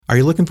Are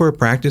you looking for a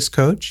practice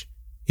coach?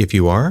 If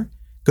you are,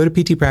 go to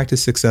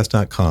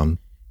ptpracticesuccess.com.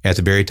 At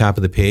the very top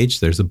of the page,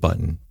 there's a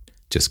button.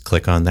 Just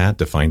click on that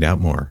to find out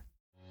more.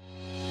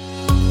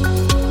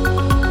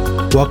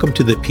 Welcome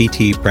to the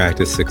PT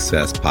Practice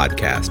Success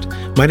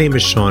podcast. My name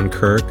is Sean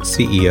Kirk,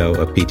 CEO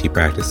of PT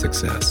Practice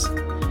Success.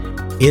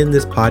 In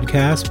this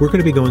podcast, we're going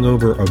to be going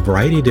over a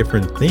variety of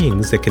different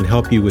things that can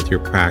help you with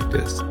your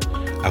practice.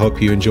 I hope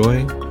you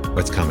enjoy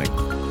what's coming.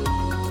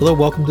 Hello,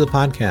 welcome to the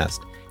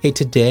podcast. Hey,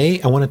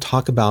 today I want to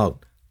talk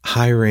about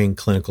hiring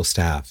clinical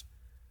staff.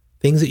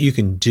 Things that you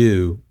can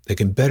do that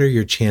can better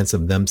your chance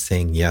of them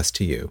saying yes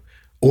to you,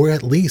 or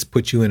at least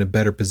put you in a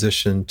better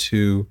position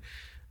to,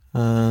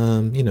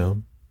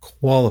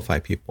 qualify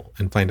people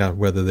and find out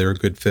whether they're a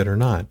good fit or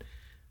not.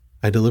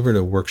 I delivered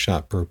a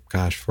workshop for,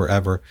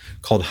 forever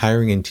called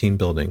Hiring and Team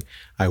Building.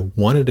 I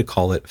wanted to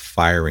call it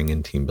Firing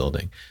and Team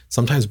Building.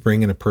 Sometimes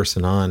bringing a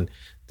person on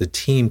the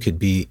team could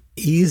be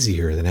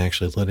easier than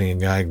actually letting a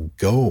guy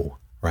go,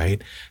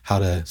 right? How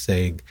to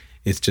say,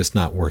 it's just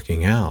not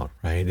working out,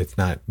 right? It's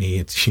not me,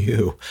 it's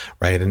you,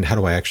 right? And how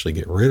do I actually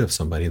get rid of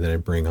somebody that I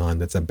bring on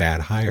that's a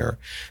bad hire?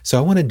 So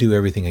I want to do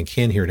everything I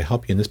can here to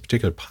help you in this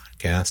particular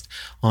podcast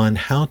on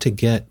how to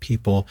get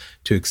people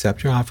to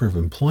accept your offer of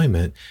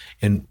employment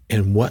and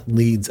what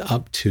leads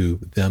up to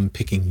them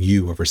picking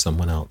you over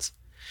someone else.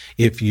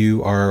 If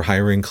you are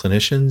hiring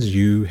clinicians,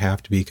 you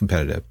have to be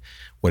competitive.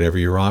 Whatever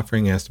you're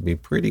offering has to be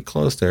pretty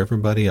close to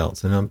everybody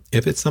else. And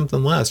if it's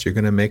something less, you're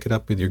going to make it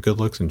up with your good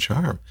looks and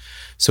charm.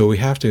 So we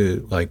have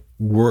to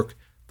work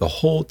the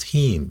whole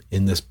team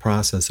in this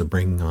process of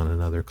bringing on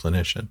another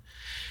clinician.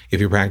 If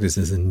your practice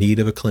is in need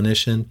of a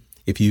clinician,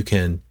 if you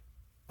can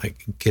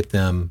get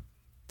them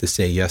to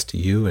say yes to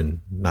you and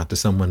not to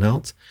someone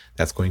else,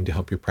 that's going to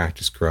help your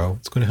practice grow.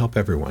 It's going to help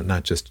everyone,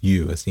 not just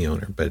you as the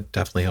owner, but it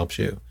definitely helps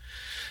you.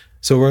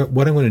 So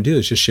what I want to do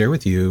is just share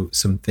with you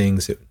some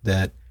things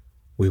that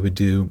we would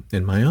do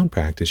in my own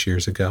practice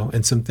years ago,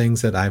 and some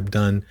things that I've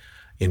done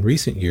in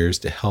recent years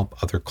to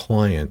help other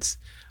clients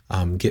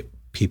get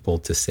people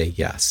to say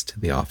yes to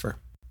the offer.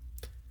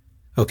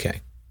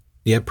 Okay,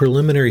 you have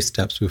preliminary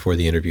steps before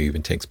the interview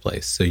even takes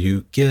place. So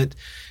you get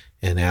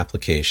an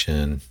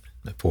application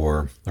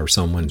or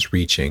someone's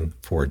reaching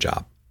for a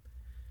job.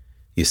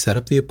 You set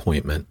up the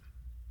appointment.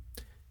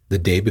 The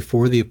day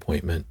before the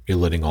appointment, you're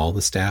letting all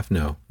the staff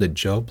know that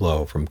Joe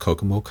Blow from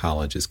Kokomo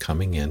College is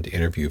coming in to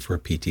interview for a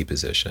PT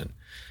position.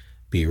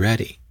 Be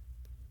ready.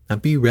 Now,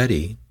 be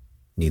ready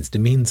needs to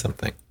mean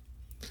something.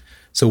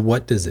 So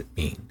what does it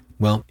mean?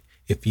 Well,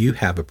 if you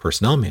have a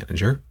personnel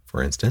manager,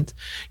 for instance,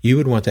 you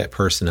would want that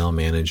personnel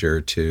manager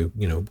to,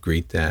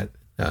 greet that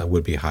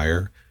would-be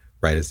hire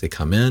right as they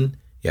come in.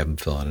 You have them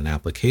fill out an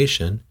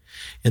application.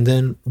 And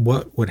then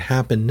what would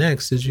happen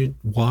next is you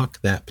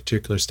walk that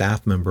particular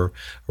staff member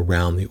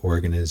around the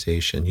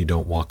organization. You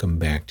don't walk them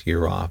back to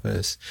your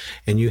office,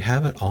 and you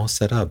have it all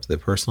set up. The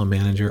personal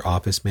manager,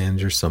 office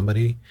manager,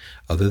 somebody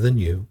other than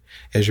you,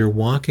 as you're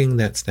walking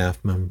that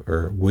staff member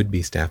or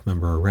would-be staff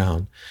member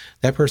around,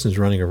 that person's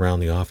running around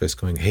the office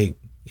going, hey,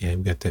 yeah,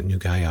 we've got that new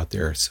guy out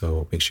there,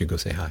 so make sure you go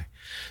say hi.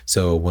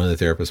 So one of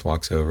the therapists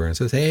walks over and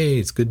says, hey,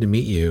 it's good to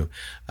meet you.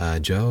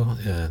 Joe,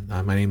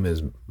 my name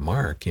is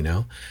Mark,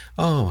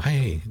 Oh,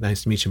 hey,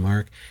 nice to meet you,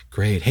 Mark.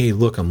 Great. Hey,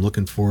 look, I'm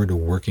looking forward to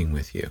working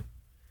with you.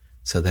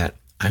 So that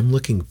I'm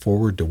looking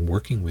forward to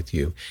working with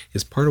you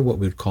is part of what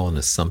we would call an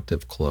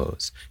assumptive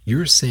close.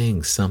 You're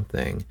saying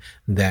something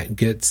that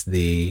gets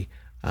the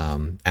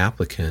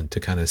applicant to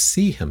kind of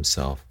see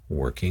himself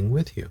working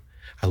with you.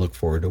 I look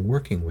forward to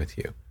working with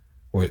you.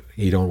 Or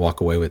you don't walk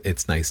away with,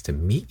 it's nice to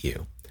meet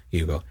you.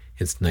 You go,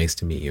 it's nice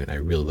to meet you, and I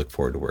really look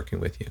forward to working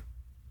with you.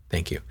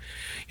 Thank you.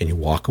 And you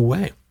walk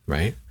away,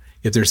 right?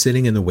 If they're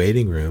sitting in the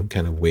waiting room,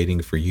 kind of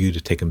waiting for you to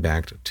take them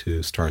back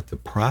to start the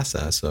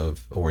process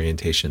of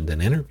orientation, then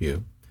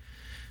interview,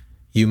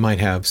 you might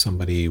have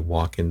somebody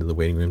walk into the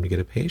waiting room to get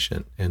a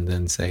patient and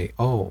then say,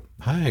 oh,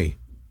 hi,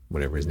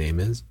 whatever his name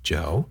is,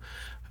 Joe.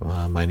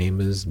 My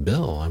name is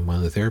Bill. I'm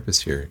one of the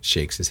therapists here.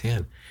 Shakes his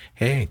hand.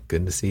 Hey,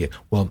 good to see you.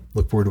 Well,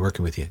 look forward to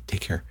working with you.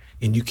 Take care.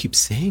 And you keep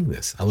saying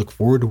this. I look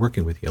forward to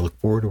working with you. I look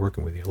forward to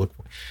working with you.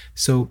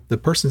 So the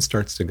person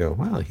starts to go,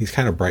 wow, he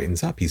kind of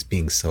brightens up. He's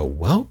being so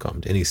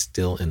welcomed, and he's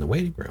still in the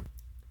waiting room.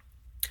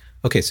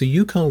 Okay, so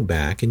you come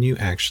back and you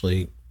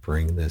actually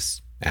bring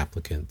this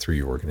applicant through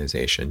your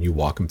organization. You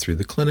walk them through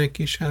the clinic.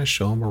 You kind of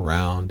show them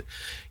around.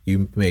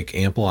 You make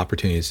ample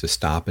opportunities to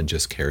stop and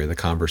just carry the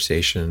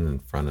conversation in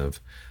front of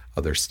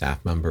other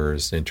staff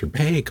members.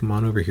 Hey, come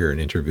on over here, and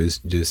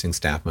introducing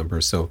staff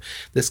members. So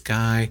this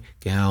guy,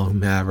 gal,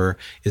 whomever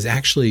is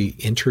actually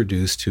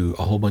introduced to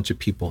a whole bunch of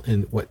people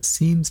in what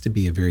seems to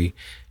be a very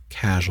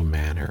casual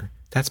manner.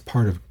 That's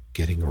part of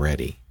getting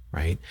ready,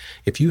 right?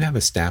 If you have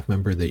a staff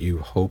member that you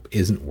hope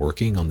isn't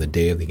working on the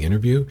day of the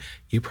interview,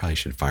 you probably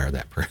should fire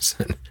that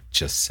person.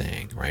 Just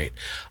saying, right?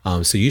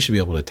 So you should be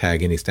able to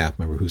tag any staff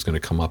member who's going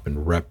to come up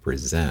and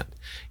represent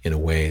in a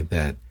way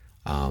that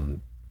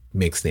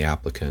makes the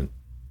applicant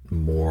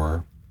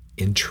more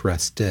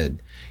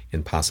interested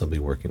in possibly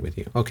working with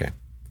you. Okay,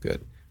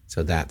 good.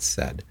 So that's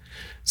said.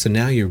 So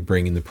now you're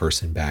bringing the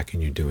person back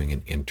and you're doing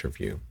an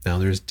interview. Now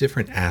there's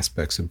different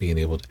aspects of being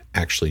able to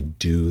actually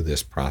do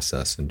this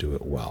process and do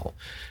it well,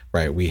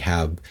 right? We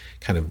have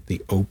kind of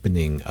the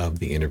opening of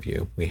the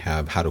interview. We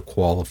have how to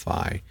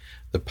qualify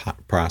the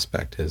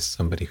prospect as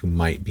somebody who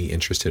might be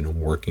interested in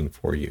working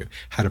for you,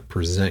 how to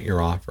present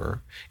your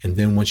offer, and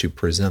then once you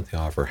present the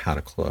offer, how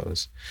to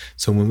close.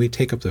 So when we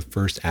take up the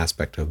first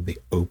aspect of the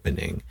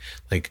opening,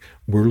 like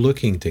we're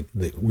looking to,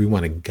 we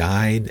want to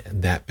guide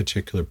that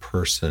particular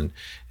person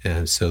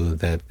so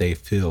that they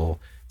feel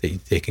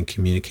that they can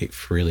communicate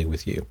freely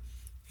with you.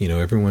 You know,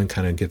 everyone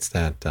kind of gets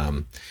that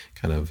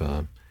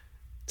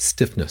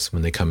stiffness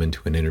when they come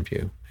into an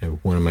interview. And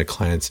one of my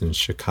clients in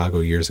Chicago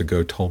years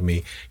ago told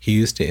me he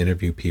used to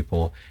interview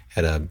people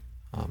at a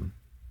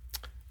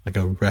like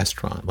a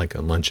restaurant, like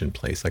a luncheon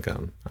place, like a,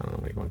 I don't know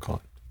what you want to call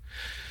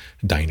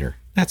it, diner.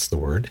 That's the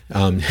word.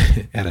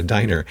 At a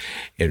diner,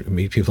 and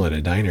meet people at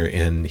a diner,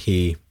 and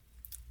he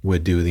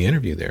would do the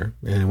interview there.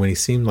 And when he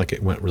seemed like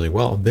it went really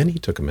well, then he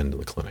took him into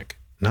the clinic.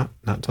 Not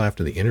until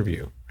after the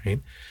interview,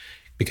 right?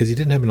 Because he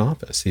didn't have an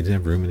office. He didn't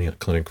have room in the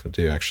clinic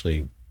to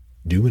actually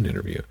do an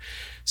interview.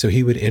 So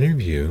he would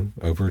interview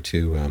over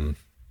to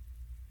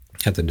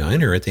at the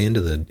diner. At the end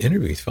of the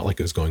interview, he felt like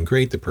it was going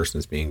great. The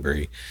person's being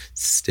very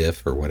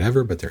stiff or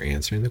whatever, but they're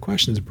answering the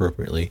questions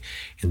appropriately.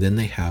 And then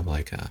they have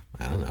like a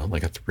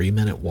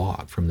 3-minute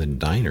walk from the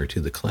diner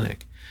to the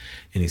clinic.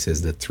 And he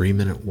says the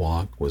 3-minute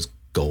walk was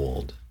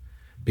gold.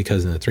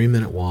 Because in the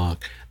 3-minute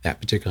walk, that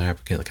particular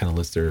applicant kind of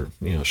lets their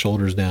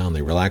shoulders down.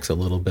 They relax a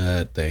little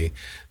bit. They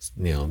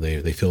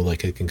feel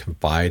like they can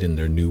confide in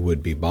their new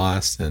would-be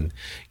boss, and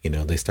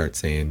they start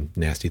saying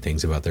nasty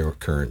things about their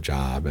current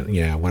job.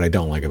 And what I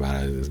don't like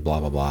about it is blah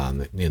blah blah,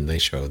 and they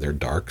show their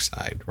dark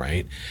side,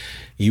 right?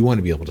 You want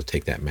to be able to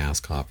take that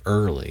mask off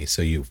early.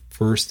 So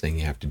first thing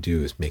you have to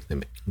do is make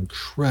them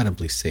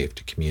incredibly safe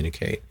to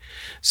communicate.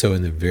 So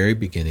in the very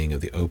beginning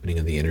of the opening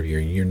of the interview,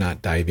 you're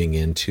not diving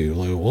into,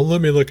 well, let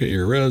me look at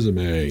your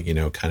resume,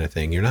 kind of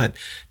thing. You're not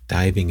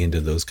diving into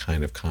those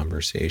kind of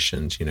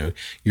conversations.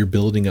 You're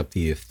building up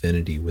the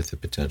affinity with the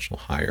potential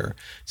hire.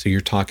 So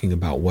you're talking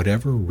about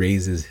whatever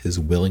raises his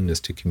willingness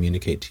to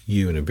communicate to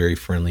you in a very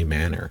friendly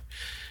manner.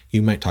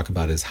 You might talk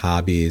about his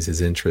hobbies,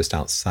 his interest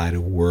outside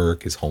of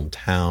work, his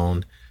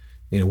hometown,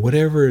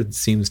 whatever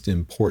seems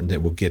important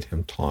that will get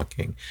him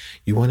talking.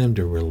 You want him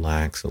to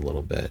relax a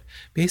little bit.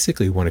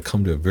 Basically, you want to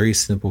come to a very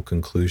simple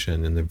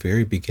conclusion in the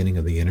very beginning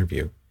of the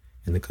interview.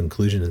 And the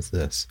conclusion is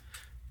this: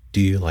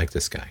 do you like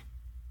this guy?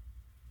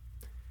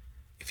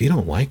 If you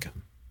don't like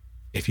him,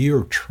 if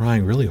you're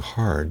trying really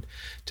hard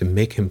to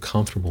make him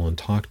comfortable and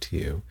talk to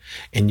you,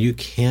 and you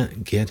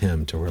can't get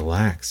him to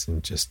relax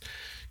and just,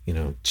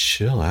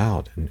 chill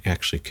out and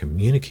actually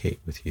communicate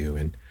with you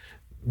and,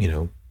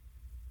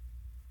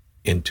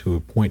 and to a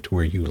point to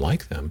where you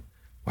like them,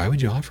 why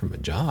would you offer him a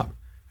job?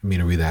 I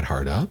mean, are we that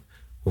hard up?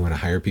 We want to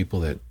hire people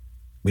that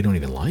we don't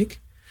even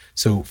like?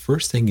 So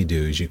first thing you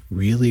do is you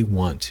really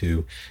want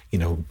to,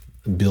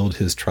 build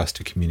his trust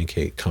to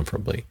communicate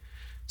comfortably.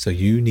 So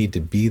you need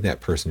to be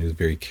that person who's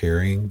very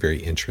caring,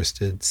 very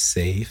interested,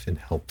 safe, and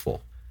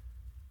helpful.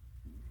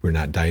 We're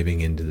not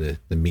diving into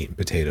the meat and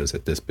potatoes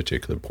at this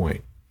particular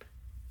point.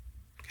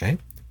 Okay?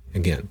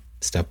 Again,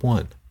 step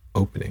 1,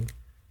 opening.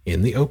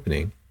 In the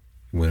opening,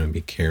 we want to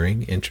be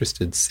caring,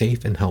 interested,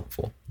 safe, and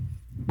helpful.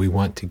 We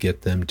want to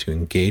get them to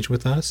engage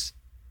with us,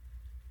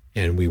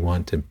 and we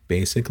want to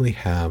basically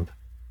have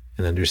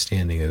an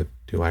understanding of,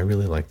 do I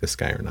really like this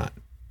guy or not?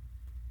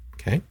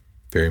 Okay?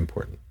 Very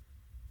important.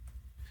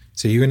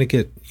 So you're going to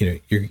get,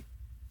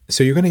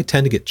 you're going to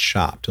tend to get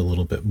chopped a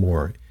little bit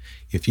more.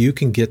 If you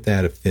can get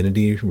that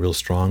affinity real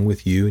strong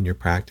with you in your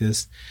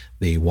practice,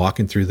 they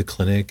walking through the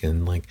clinic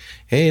and like,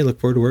 hey, look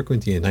forward to working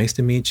with you. Nice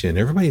to meet you. And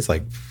everybody's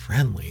like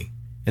friendly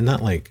and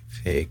not like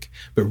fake,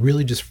 but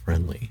really just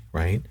friendly,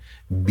 right?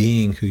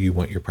 Being who you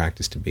want your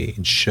practice to be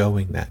and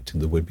showing that to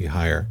the would-be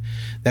hire.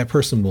 That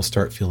person will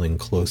start feeling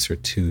closer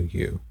to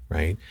you,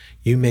 right?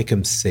 You make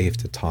them safe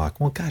to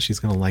talk. Well, gosh, he's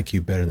going to like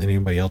you better than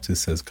anybody else who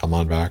says, come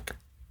on back,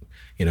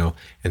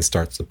 and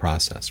starts the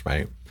process,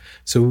 right?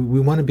 So we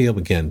want to be able,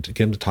 again, to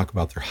get them to talk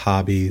about their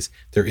hobbies,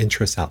 their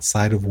interests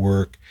outside of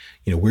work.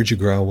 Where'd you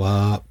grow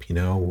up?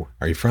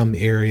 Are you from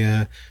the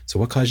area? So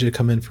what caused you to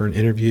come in for an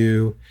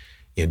interview?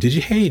 Did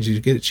you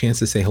get a chance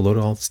to say hello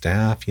to all the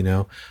staff?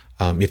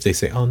 If they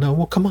say, oh no,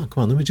 well, come on,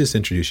 let me just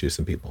introduce you to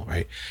some people,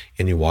 right?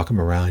 And you walk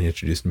them around, you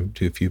introduce them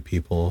to a few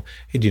people.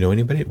 Hey, do you know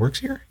anybody that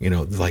works here?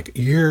 Like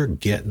you're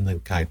getting the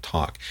guy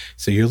talk.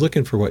 So you're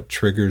looking for what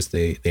triggers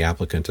the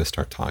applicant to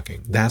start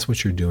talking. That's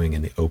what you're doing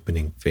in the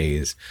opening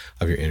phase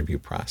of your interview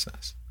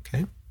process,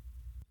 okay?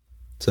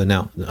 So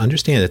now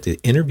understand that the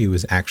interview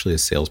is actually a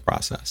sales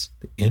process.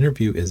 The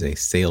interview is a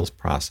sales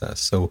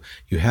process. So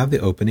you have the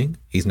opening.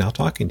 He's now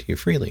talking to you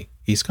freely.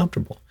 He's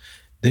comfortable.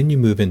 Then you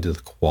move into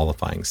the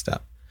qualifying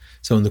step.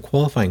 So in the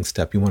qualifying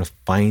step, you want to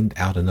find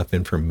out enough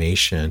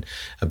information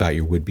about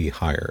your would-be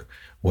hire,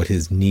 what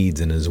his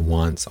needs and his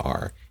wants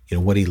are.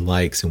 what he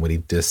likes and what he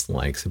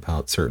dislikes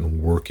about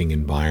certain working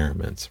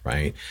environments,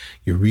 right?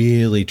 You're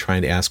really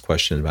trying to ask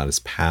questions about his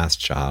past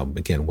job,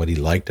 again, what he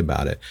liked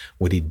about it,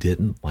 what he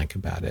didn't like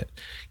about it.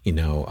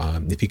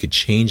 If he could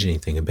change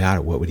anything about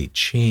it, what would he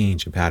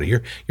change about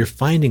it? You're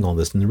finding all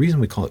this, and the reason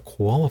we call it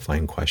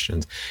qualifying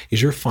questions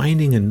is you're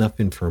finding enough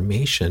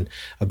information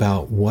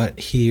about what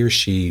he or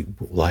she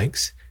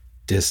likes,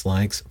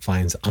 dislikes,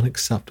 finds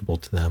unacceptable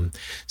to them,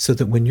 so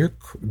that when you're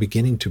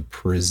beginning to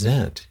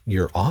present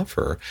your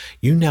offer,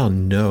 you now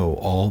know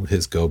all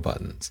his go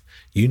buttons.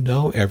 You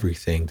know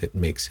everything that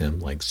makes him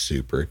like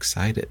super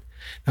excited.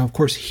 Now, of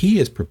course, he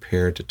is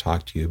prepared to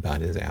talk to you about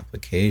his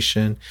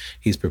application.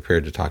 He's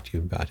prepared to talk to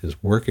you about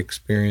his work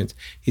experience.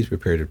 He's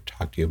prepared to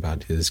talk to you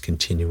about his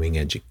continuing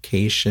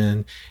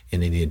education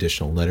and any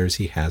additional letters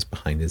he has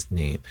behind his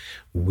name.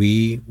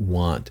 We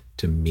want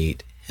to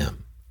meet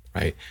him,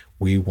 right?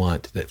 We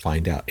want to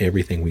find out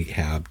everything we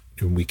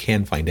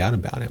can find out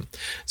about him.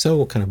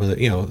 So kind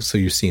of, so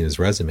you're seeing his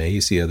resume, you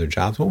see other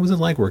jobs. What was it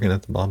like working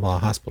at the blah, blah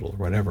hospital or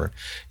whatever?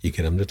 You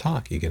get him to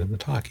talk,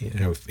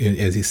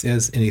 as he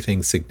says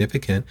anything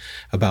significant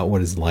about what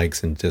his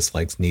likes and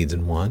dislikes, needs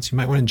and wants, you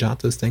might want to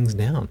jot those things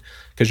down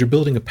because you're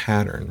building a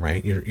pattern,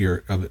 right?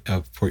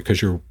 Because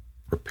you're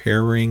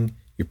preparing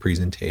your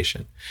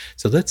presentation.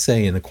 So let's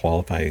say in the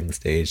qualifying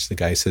stage, the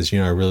guy says,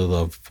 I really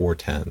love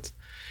 410s.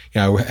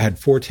 I had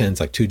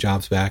 410s, like 2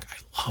 jobs back.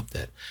 I loved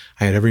it.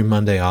 I had every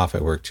Monday off. I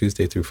worked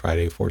Tuesday through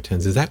Friday,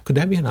 410s. Could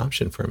that be an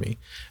option for me?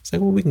 It's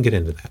like, well, we can get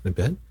into that in a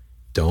bit.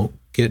 Don't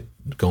get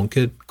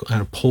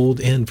kind of pulled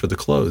in for the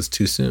close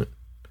too soon.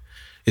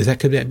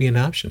 Could that be an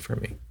option for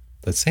me?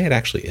 Let's say it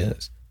actually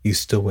is. You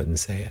still wouldn't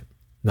say it.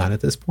 Not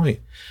at this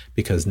point,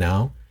 because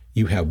now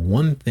you have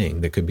one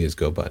thing that could be his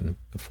go button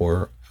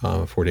for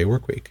a 4-day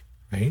work week,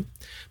 right?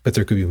 But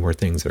there could be more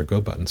things that are go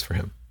buttons for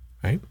him.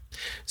 Right?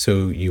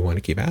 So you want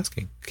to keep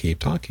asking, keep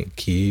talking,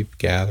 keep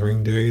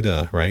gathering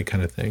data, right?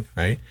 Kind of thing,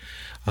 right?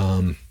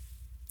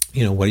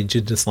 What did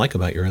you dislike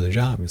about your other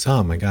job? It's,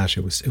 oh my gosh,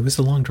 it was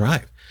a long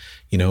drive.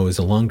 It was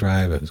a long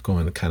drive. I was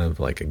going kind of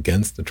like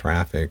against the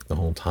traffic the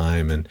whole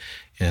time. And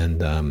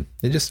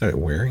it just started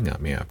wearing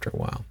on me after a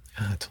while.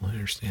 I totally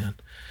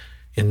understand.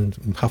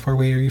 And how far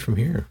away are you from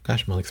here?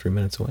 Gosh, I'm like 3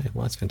 minutes away.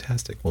 Well, that's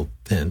fantastic. Well,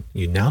 then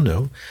you now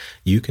know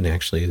you can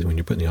actually, when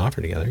you're putting the offer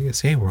together, you can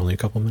say, hey, we're only a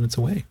couple minutes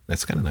away.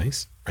 That's kind of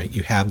nice, right?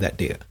 You have that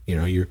data.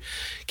 You're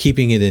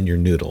keeping it in your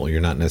noodle. You're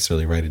not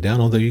necessarily write it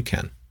down, although you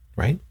can,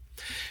 right?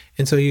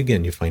 And so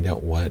you find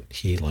out what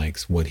he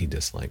likes, what he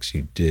dislikes.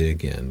 You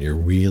dig in. You're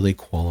really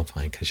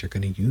qualifying because you're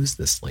going to use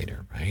this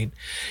later, right?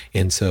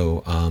 And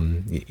so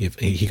if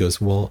he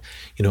goes, well,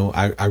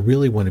 I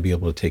really want to be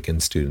able to take in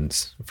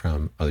students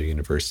from other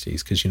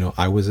universities because,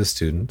 I was a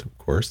student, of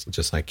course,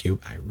 just like you.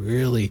 I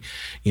really,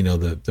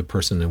 the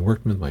person that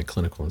worked with, my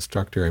clinical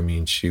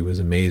instructor, she was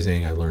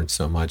amazing. I learned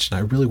so much. And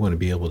I really want to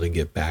be able to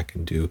get back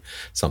and do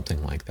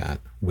something like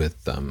that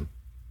with,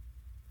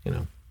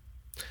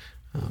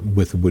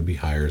 with would-be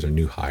hires or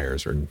new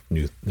hires or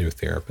new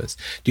therapists.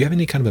 Do you have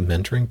any kind of a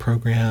mentoring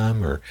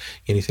program or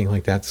anything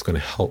like that that's going to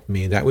help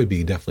me? That would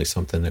be definitely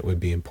something that would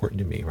be important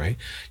to me, right?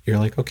 You're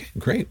like, okay,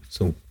 great.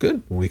 So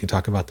good. Well, we can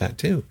talk about that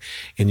too.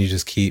 And you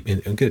just keep,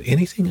 and good,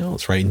 anything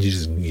else, right? And you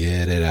just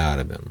get it out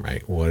of them,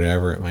 right?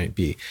 Whatever it might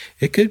be.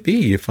 It could be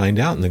you find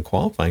out in the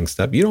qualifying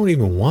stuff, you don't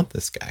even want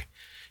this guy.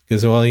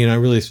 Because, well, I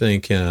really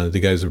think the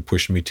guys were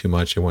pushing me too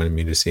much. They wanted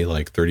me to see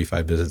like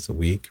 35 visits a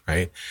week,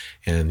 right?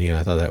 And,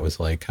 I thought that was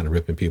like kind of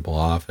ripping people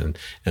off. And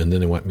then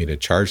they want me to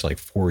charge like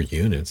 4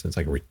 units. It's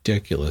like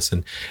ridiculous.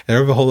 And I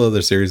have a whole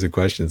other series of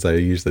questions. I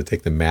usually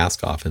take the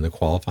mask off in the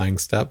qualifying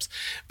steps.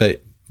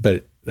 But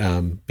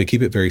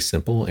keep it very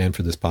simple. And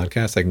for this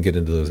podcast, I can get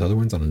into those other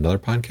ones on another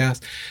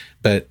podcast.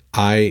 But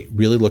I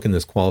really look in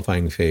this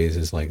qualifying phase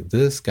as like,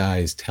 this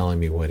guy's telling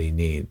me what he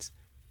needs.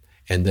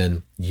 And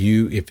then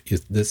if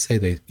let's say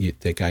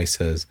the guy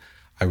says,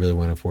 I really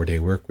want a 4-day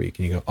work week.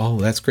 And you go, oh,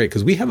 that's great.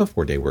 Because we have a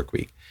 4-day work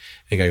week.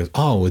 And the guy goes,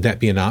 oh, would that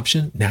be an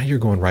option? Now you're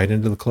going right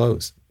into the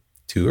close.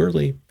 Too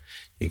early.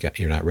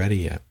 You're not ready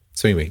yet.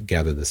 So anyway,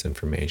 gather this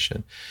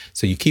information.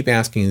 So you keep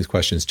asking these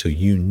questions till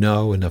you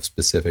know enough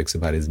specifics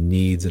about his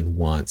needs and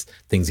wants,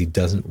 things he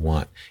doesn't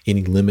want,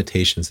 any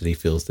limitations that he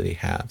feels that he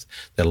has,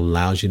 that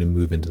allows you to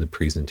move into the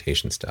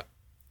presentation step.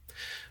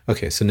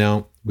 Okay, so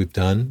now we've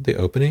done the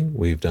opening,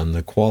 we've done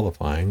the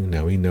qualifying,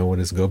 now we know what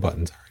his go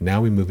buttons are.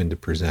 Now we move into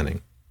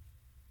presenting.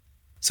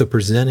 So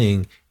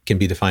presenting can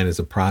be defined as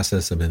a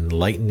process of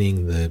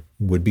enlightening the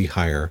would-be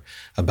hire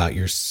about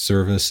your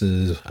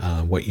services,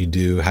 what you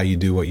do, how you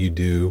do what you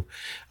do,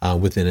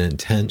 with an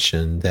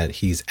intention that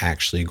he's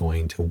actually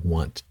going to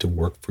want to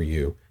work for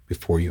you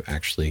before you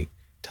actually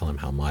tell him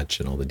how much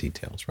and all the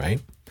details, right?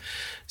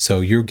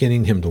 So you're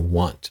getting him to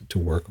want to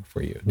work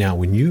for you. Now,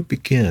 when you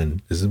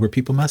begin, this is where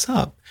people mess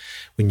up.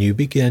 When you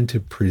begin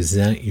to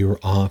present your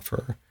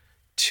offer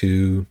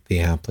to the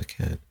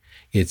applicant,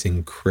 it's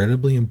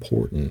incredibly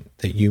important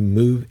that you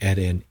move at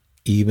an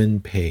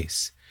even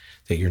pace,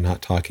 that you're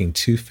not talking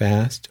too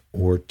fast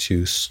or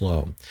too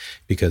slow.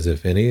 Because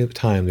if any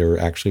time they're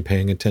actually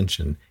paying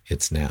attention,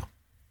 it's now.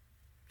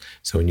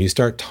 So when you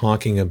start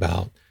talking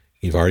about,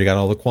 you've already got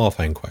all the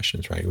qualifying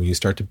questions, right? When you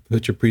start to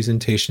put your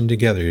presentation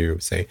together, you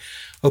say,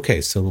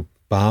 okay, so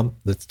Bob,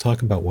 let's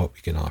talk about what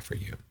we can offer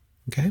you.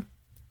 Okay.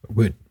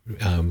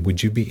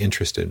 Would you be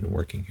interested in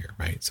working here?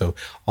 Right. So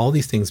all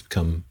these things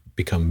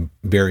become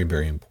very,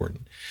 very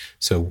important.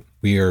 So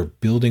we are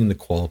building the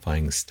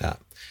qualifying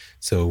step.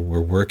 So we're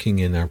working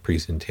in our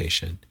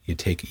presentation. You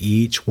take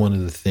each one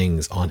of the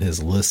things on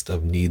his list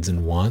of needs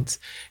and wants,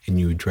 and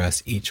you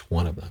address each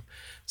one of them.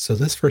 So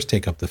let's first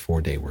take up the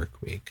 4-day work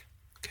week.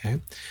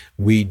 Okay.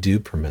 We do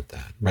permit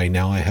that. Right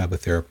now I have a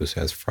therapist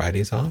who has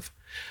Fridays off.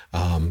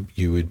 I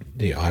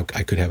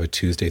could have a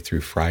Tuesday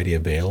through Friday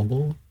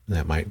available.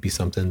 That might be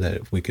something that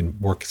if we can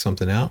work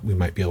something out, we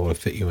might be able to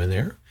fit you in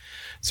there.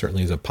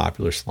 Certainly is a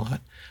popular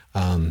slot.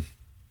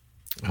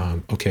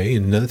 Okay.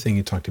 And another thing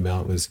you talked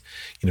about was,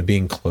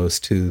 being close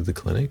to the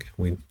clinic.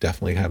 We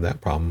definitely have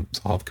that problem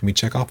solved. Can we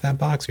check off that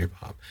box here,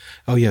 Bob?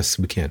 Oh, yes,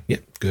 we can. Yeah,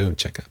 go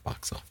check that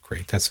box off.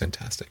 Great. That's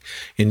fantastic.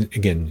 And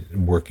again,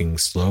 working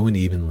slow and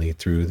evenly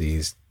through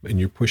these, and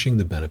you're pushing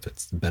the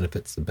benefits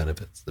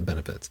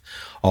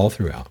all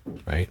throughout,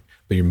 right?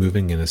 But you're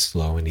moving in a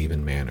slow and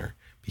even manner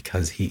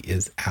because he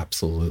is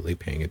absolutely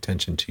paying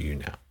attention to you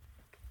now.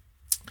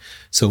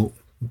 So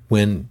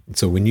when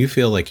you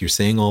feel like you're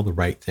saying all the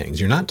right things,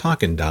 you're not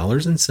talking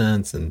dollars and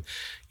cents and,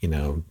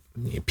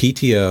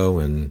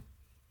 PTO and,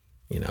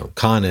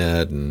 Con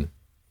Ed and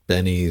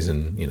Benny's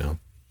and,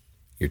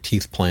 your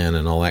teeth plan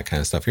and all that kind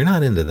of stuff. You're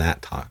not into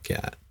that talk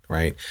yet,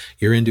 right?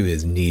 You're into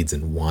his needs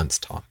and wants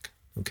talk.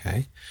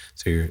 Okay.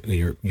 So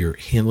you're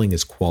handling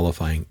his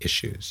qualifying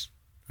issues,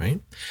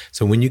 right?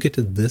 So when you get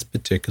to this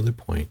particular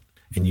point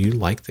and you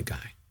like the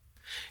guy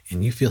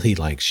and you feel he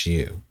likes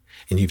you,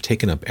 and you've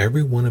taken up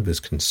every one of his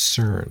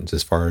concerns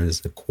as far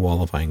as the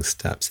qualifying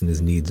steps and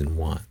his needs and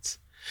wants,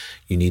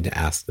 you need to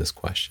ask this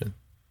question.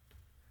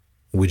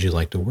 Would you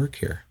like to work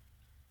here?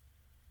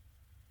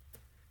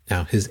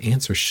 Now, his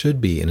answer should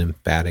be an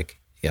emphatic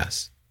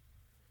yes.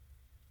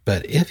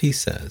 But if he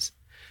says,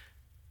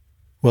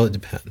 well, it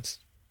depends.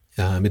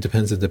 It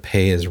depends if the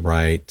pay is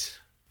right.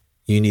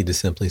 You need to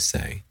simply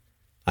say,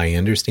 I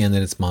understand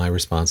that it's my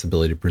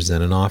responsibility to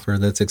present an offer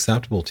that's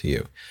acceptable to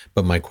you.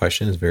 But my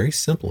question is very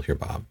simple here,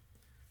 Bob.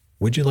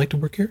 Would you like to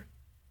work here?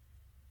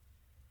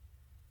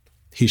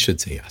 He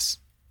should say yes.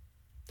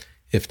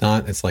 If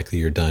not, it's likely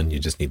you're done. You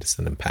just need to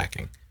send him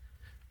packing.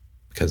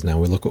 Because now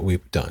we look what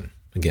we've done.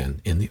 Again,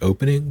 in the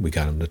opening, we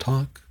got him to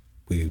talk.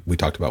 We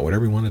talked about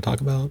whatever we want to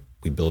talk about.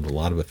 We build a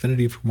lot of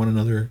affinity for one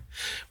another.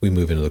 We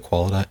move into the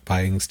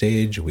qualifying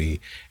stage. We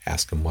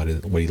ask him what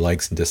he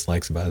likes and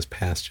dislikes about his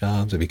past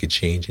jobs. If he could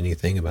change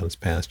anything about his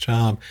past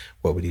job,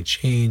 what would he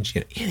change?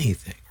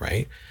 Anything,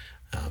 right?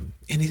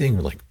 Anything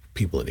like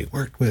people that he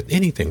worked with,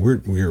 anything. We're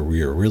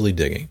really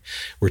digging.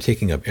 We're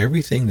taking up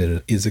everything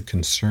that is a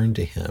concern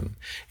to him,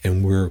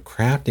 and we're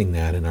crafting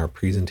that in our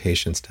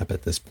presentation step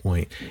at this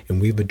point.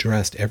 And we've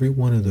addressed every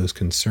one of those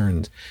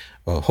concerns.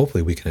 Well,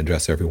 hopefully we can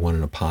address every one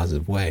in a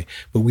positive way,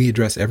 but we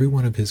address every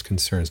one of his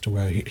concerns to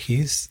where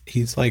he's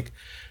like,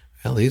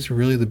 well, these are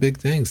really the big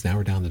things. Now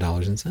we're down to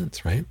dollars and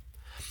cents, right?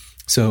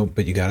 So,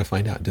 but you got to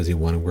find out, does he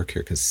want to work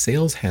here? Because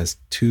sales has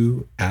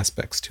two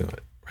aspects to it,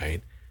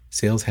 right?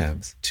 Sales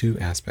has two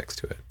aspects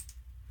to it.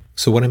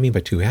 So what I mean by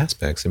two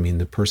aspects, I mean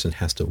the person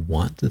has to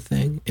want the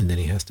thing, and then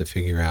he has to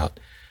figure out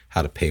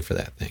how to pay for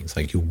that thing. It's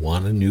like, you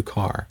want a new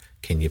car.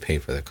 Can you pay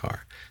for the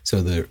car?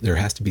 So there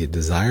has to be a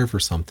desire for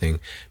something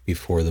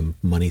before the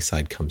money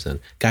side comes in.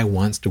 Guy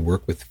wants to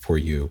work for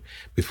you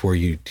before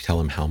you tell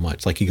him how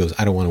much. Like he goes,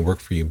 I don't want to work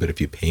for you, but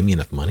if you pay me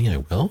enough money, I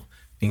will.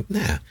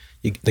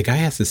 The guy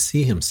has to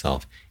see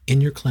himself in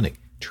your clinic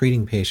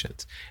treating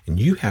patients. And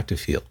you have to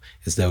feel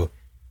as though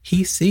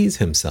he sees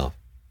himself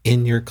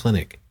in your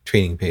clinic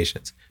treating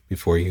patients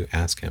before you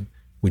ask him,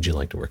 would you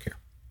like to work here?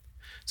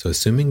 So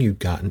assuming you've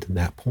gotten to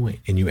that point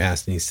and you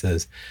ask and he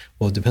says,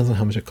 well, it depends on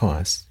how much it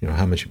costs,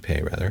 how much you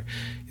pay rather.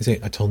 You say,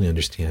 I totally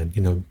understand.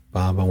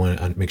 Bob, I want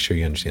to make sure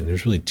you understand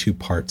there's really two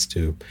parts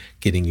to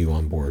getting you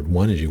on board.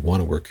 One is you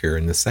want to work here.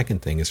 And the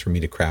second thing is for me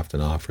to craft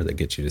an offer that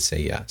gets you to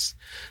say yes.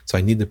 So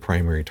I need the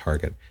primary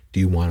target. Do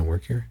you want to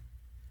work here?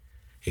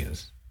 He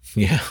goes,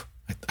 yeah,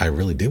 I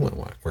really do want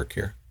to work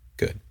here.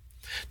 Good.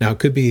 Now it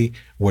could be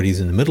what he's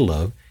in the middle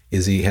of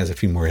is he has a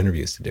few more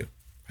interviews to do,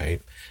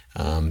 right?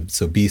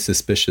 So be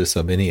suspicious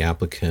of any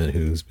applicant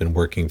who's been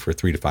working for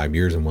 3 to 5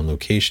 years in one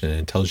location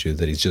and tells you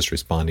that he's just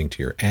responding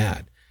to your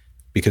ad,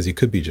 because he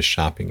could be just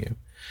shopping you.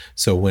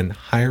 So when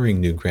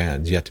hiring new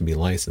grads yet to be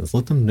licensed,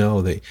 let them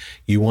know that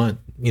you want,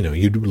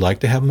 you'd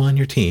like to have them on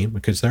your team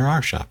because there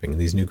are shopping.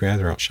 These new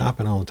grads are out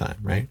shopping all the time,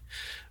 right?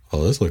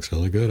 Oh, this looks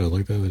really good. I'd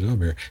like to have a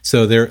job here.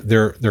 So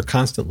they're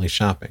constantly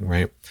shopping,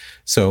 right?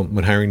 So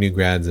when hiring new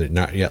grads that are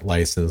not yet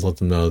licensed, let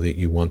them know that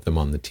you want them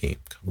on the team.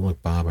 Come,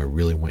 look, Bob, I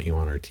really want you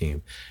on our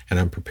team, and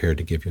I'm prepared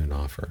to give you an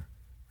offer,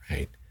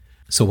 right?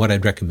 So what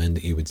I'd recommend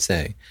that you would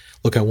say,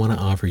 look, I want to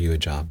offer you a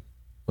job.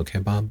 Okay,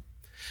 Bob?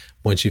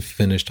 Once you've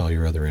finished all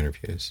your other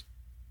interviews,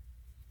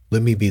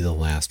 let me be the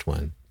last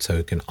one so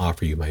I can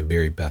offer you my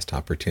very best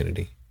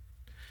opportunity.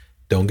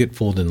 Don't get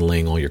fooled into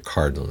laying all your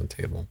cards on the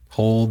table.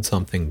 Hold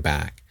something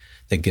back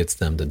that gets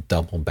them to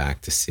double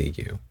back to see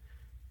you.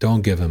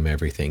 Don't give them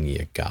everything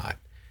you got.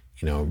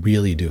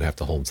 Really do have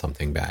to hold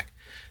something back.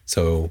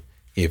 So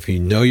if you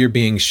know you're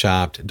being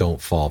shopped,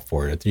 don't fall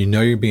for it. If you know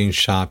you're being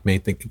shopped,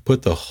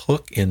 put the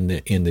hook in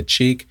the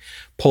cheek,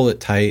 pull it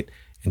tight,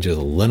 and just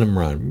let them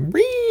run.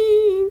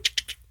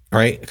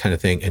 Right? Kind of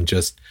thing. And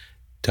just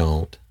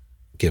don't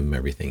give them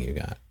everything you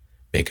got.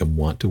 Make them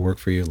want to work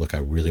for you. Look, I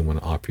really want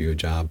to offer you a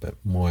job, but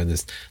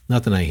there's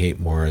nothing I hate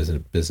more as a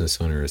business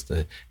owner is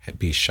to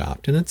be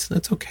shopped. And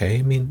that's okay.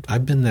 I mean,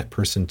 I've been that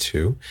person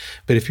too.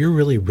 But if you're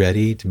really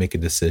ready to make a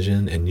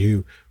decision and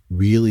you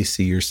really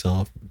see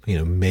yourself,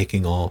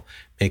 making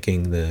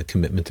the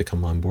commitment to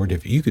come on board,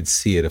 if you could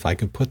see it, if I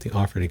could put the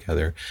offer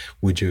together,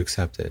 would you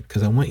accept it?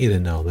 Because I want you to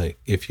know that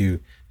if you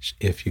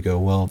go,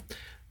 well,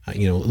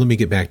 let me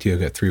get back to you.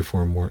 I've got 3 or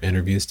 4 more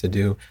interviews to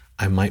do.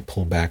 I might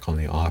pull back on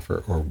the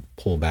offer or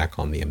pull back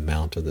on the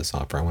amount of this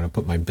offer. I want to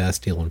put my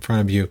best deal in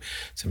front of you.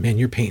 So, man,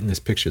 you're painting this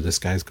picture. This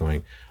guy's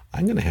going,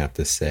 I'm going to have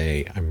to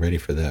say I'm ready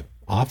for that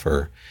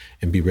offer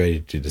and be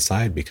ready to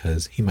decide,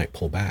 because he might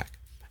pull back.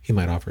 He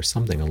might offer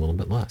something a little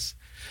bit less.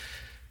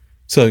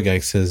 So the guy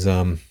says,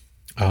 you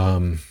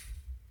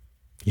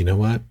know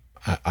what?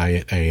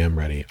 I am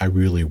ready. I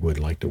really would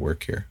like to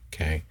work here.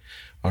 Okay.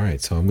 All right.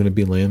 So I'm going to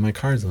be laying my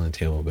cards on the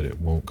table, but it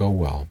won't go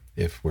well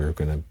if we're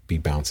going to be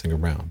bouncing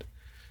around.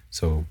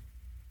 So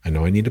I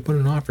know I need to put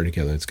an offer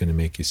together that's going to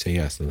make you say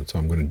yes. And so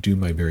I'm going to do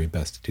my very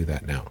best to do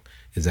that now.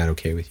 Is that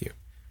okay with you?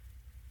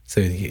 So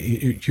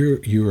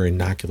you are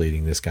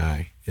inoculating this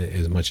guy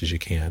as much as you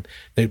can.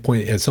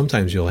 And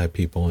sometimes you'll have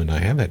people, and I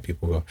have had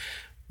people go,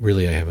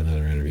 really, I have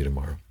another interview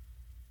tomorrow.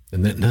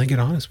 And then I get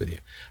honest with you.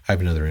 I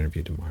have another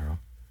interview tomorrow.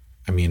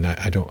 I mean,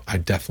 I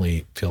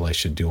definitely feel I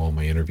should do all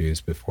my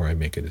interviews before I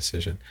make a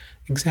decision.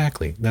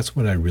 Exactly. That's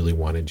what I really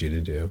wanted you to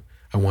do.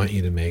 I want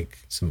you to make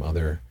some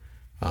other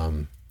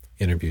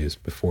interviews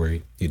before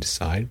you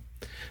decide.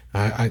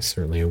 I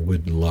certainly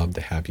would love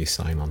to have you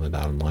sign on the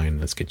dotted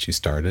line. Let's get you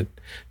started.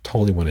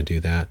 Totally want to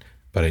do that.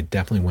 But I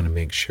definitely want to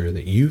make sure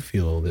that you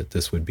feel that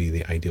this would be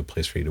the ideal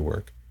place for you to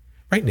work.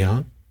 Right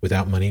now,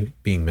 without money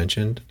being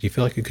mentioned, do you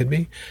feel like it could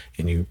be?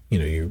 And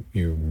you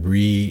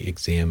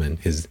re-examine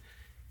his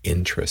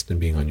interest in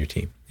being on your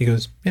team. He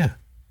goes, yeah,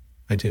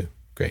 I do.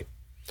 Great.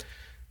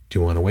 Do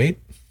you want to wait?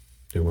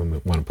 Do you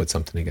want to put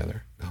something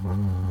together?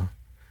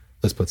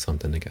 Let's put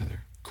something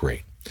together.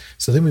 Great.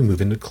 So then we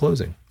move into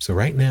closing. So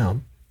right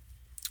now,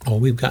 all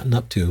we've gotten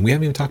up to, and we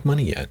haven't even talked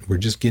money yet. We're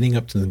just getting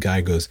up to the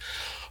guy goes,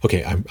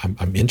 okay,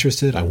 I'm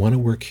interested. I want to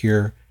work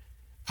here.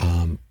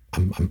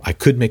 I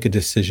could make a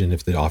decision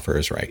if the offer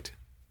is right.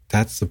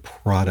 That's the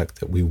product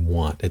that we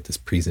want at this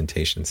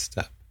presentation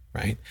step,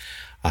 right?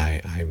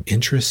 I'm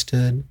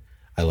interested.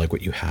 I like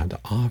what you have to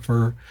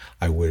offer.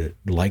 I would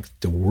like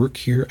to work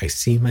here. I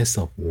see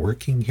myself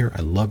working here.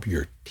 I love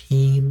your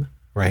team,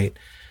 right?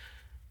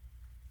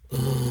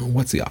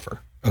 What's the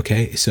offer?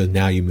 Okay, so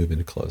now you move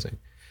into closing.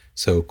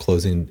 So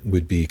closing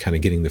would be kind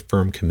of getting the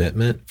firm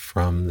commitment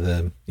from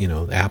the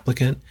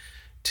applicant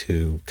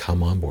to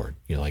come on board.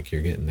 You're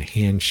getting the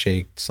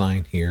handshake,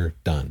 sign here,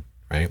 done,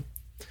 right?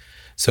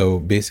 So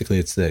basically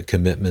it's the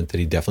commitment that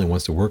he definitely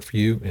wants to work for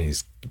you and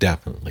he's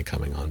definitely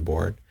coming on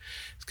board.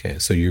 Okay,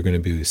 so you're going to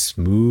be as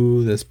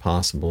smooth as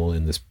possible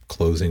in this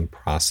closing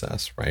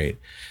process, right?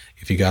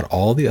 If you got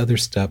all the other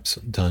steps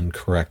done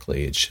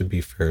correctly, it should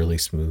be fairly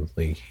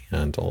smoothly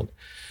handled.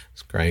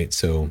 That's great.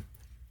 So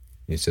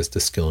it's just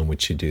a skill in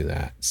which you do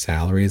that.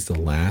 Salary is the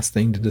last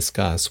thing to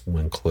discuss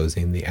when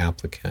closing the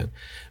applicant,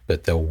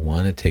 but they'll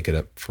want to take it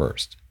up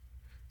first.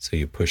 So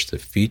you push the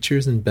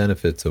features and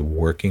benefits of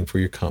working for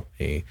your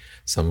company,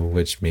 some of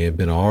which may have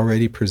been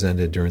already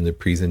presented during the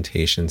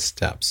presentation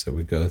steps that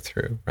we go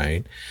through,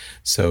 right?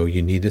 So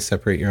you need to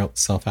separate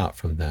yourself out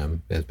from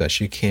them as best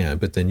you can,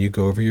 but then you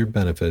go over your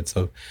benefits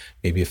of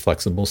maybe a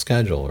flexible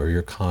schedule or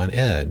your con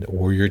ed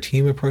or your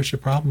team approach to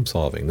problem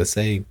solving. Let's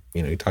say,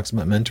 he talks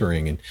about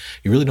mentoring and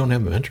you really don't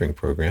have a mentoring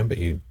program, but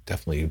you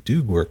definitely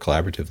do work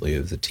collaboratively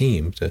as a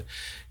team to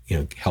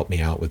help me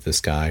out with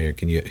this guy, or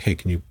can you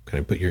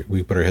kind of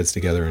we put our heads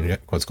together on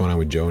what's going on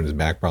with Joe and his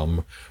back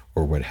problem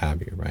or what have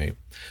you, right?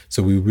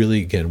 So we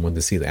really, again, want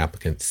to see the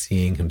applicant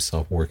seeing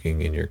himself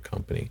working in your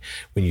company.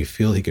 When you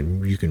feel he can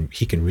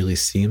really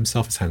see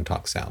himself, it's time to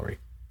talk salary.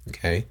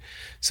 Okay.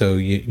 So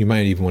you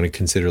might even want to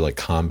consider like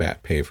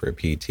combat pay for a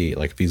PT.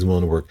 Like if he's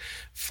willing to work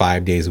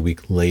 5 days a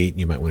week late,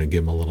 you might want to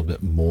give him a little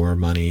bit more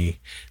money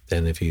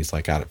than if he's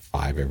like out at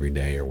 5 every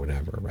day or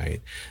whatever.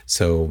 Right.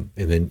 So,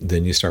 and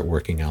then you start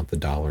working out the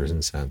dollars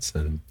and cents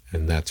and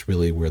that's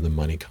really where the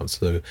money comes.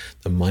 So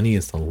the money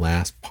is the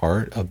last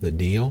part of the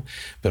deal,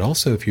 but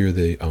also if you're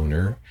the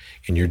owner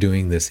and you're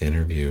doing this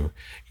interview,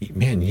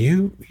 man,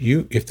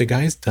 if the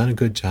guy's done a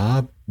good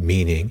job,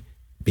 meaning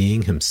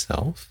being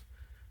himself,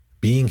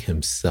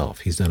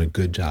 he's done a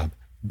good job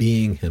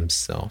being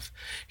himself.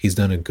 He's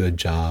done a good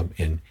job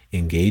in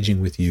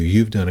engaging with you.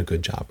 You've done a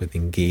good job with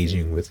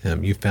engaging with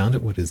him. You found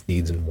out what his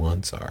needs and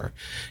wants are.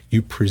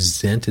 You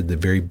presented the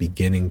very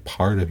beginning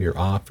part of your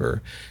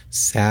offer,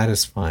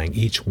 satisfying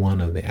each one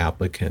of the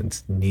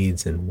applicant's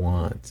needs and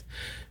wants.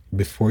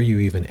 Before you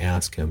even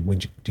ask him,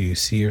 do you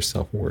see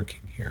yourself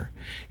working here?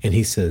 And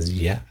he says,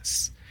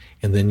 yes.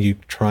 And then you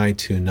try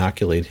to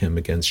inoculate him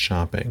against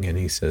shopping. And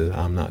he says,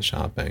 I'm not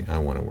shopping. I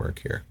want to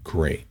work here.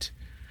 Great.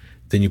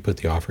 Then you put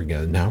the offer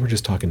together. Now we're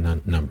just talking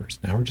numbers.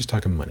 Now we're just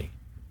talking money.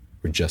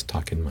 We're just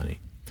talking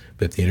money.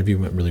 But if the interview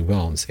went really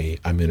well and say,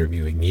 I'm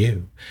interviewing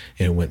you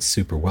and it went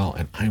super well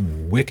and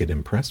I'm wicked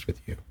impressed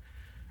with you,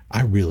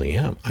 I really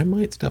am, I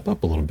might step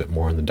up a little bit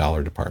more in the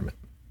dollar department,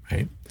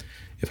 right?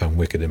 If I'm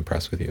wicked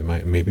impressed with you,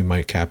 maybe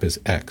my cap is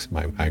X.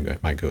 I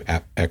might go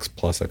X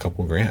plus a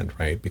couple grand,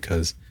 right?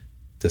 Because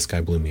this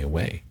guy blew me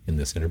away in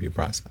this interview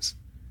process.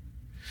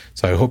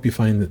 So I hope you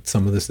find that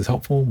some of this is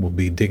helpful. We'll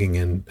be digging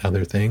in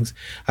other things.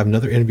 I have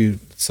another interview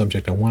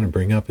subject I want to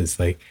bring up is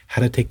like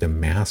how to take the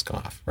mask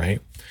off, right?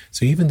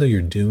 So even though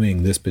you're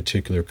doing this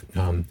particular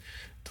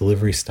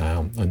delivery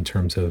style in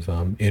terms of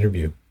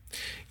interview,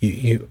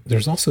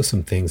 there's also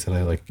some things that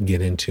I like to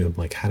get into,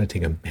 like how to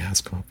take a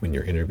mask off when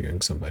you're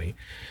interviewing somebody.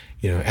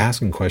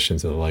 Asking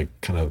questions that are like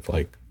kind of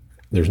like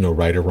there's no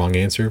right or wrong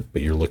answer,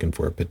 but you're looking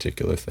for a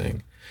particular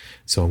thing.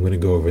 So I'm going to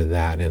go over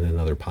that in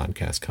another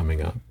podcast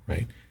coming up,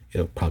 right?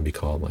 It'll probably be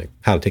called like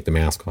how to take the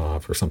mask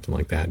off or something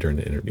like that during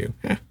the interview.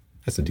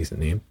 That's a decent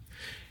name.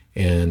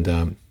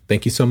 And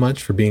thank you so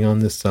much for being on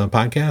this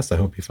podcast. I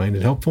hope you find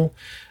it helpful.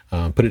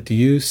 Put it to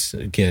use.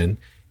 Again,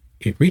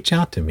 reach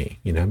out to me.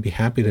 I'd be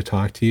happy to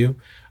talk to you.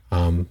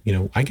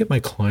 I get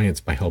my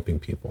clients by helping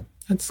people.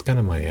 That's kind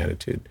of my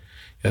attitude.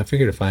 I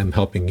figured if I'm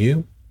helping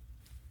you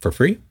for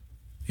free,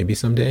 maybe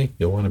someday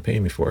you'll want to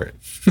pay me for it.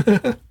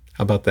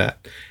 How about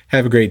that?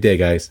 Have a great day,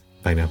 guys.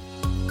 Bye now.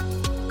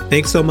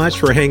 Thanks so much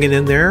for hanging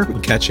in there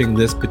and catching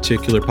this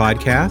particular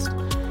podcast.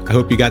 I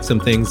hope you got some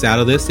things out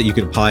of this that you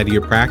can apply to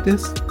your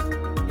practice.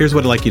 Here's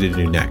what I'd like you to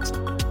do next.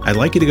 I'd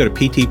like you to go to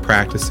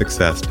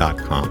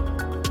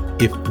ptpracticesuccess.com.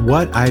 If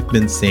what I've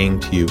been saying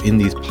to you in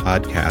these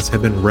podcasts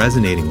have been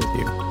resonating with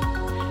you,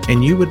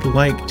 and you would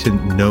like to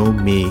know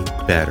me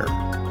better,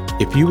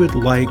 if you would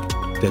like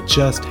to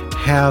just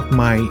have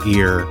my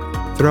ear,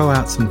 throw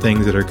out some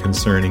things that are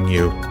concerning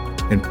you,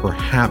 and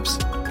perhaps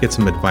get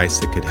some advice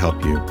that could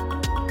help you,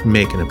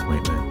 make an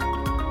appointment.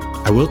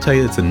 I will tell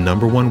you it's the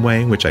number one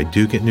way in which I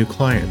do get new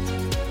clients,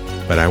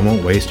 but I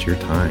won't waste your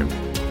time.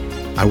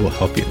 I will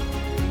help you,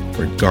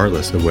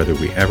 regardless of whether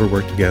we ever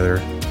work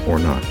together or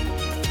not.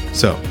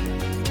 So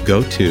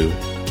go to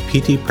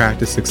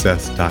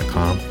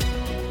ptpracticesuccess.com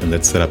and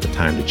let's set up a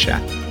time to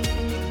chat.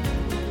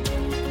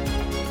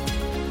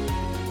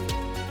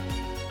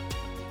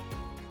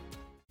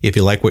 If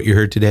you like what you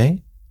heard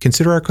today,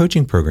 consider our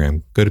coaching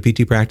program. Go to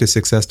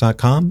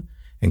ptpracticesuccess.com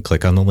and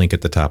click on the link at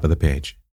the top of the page.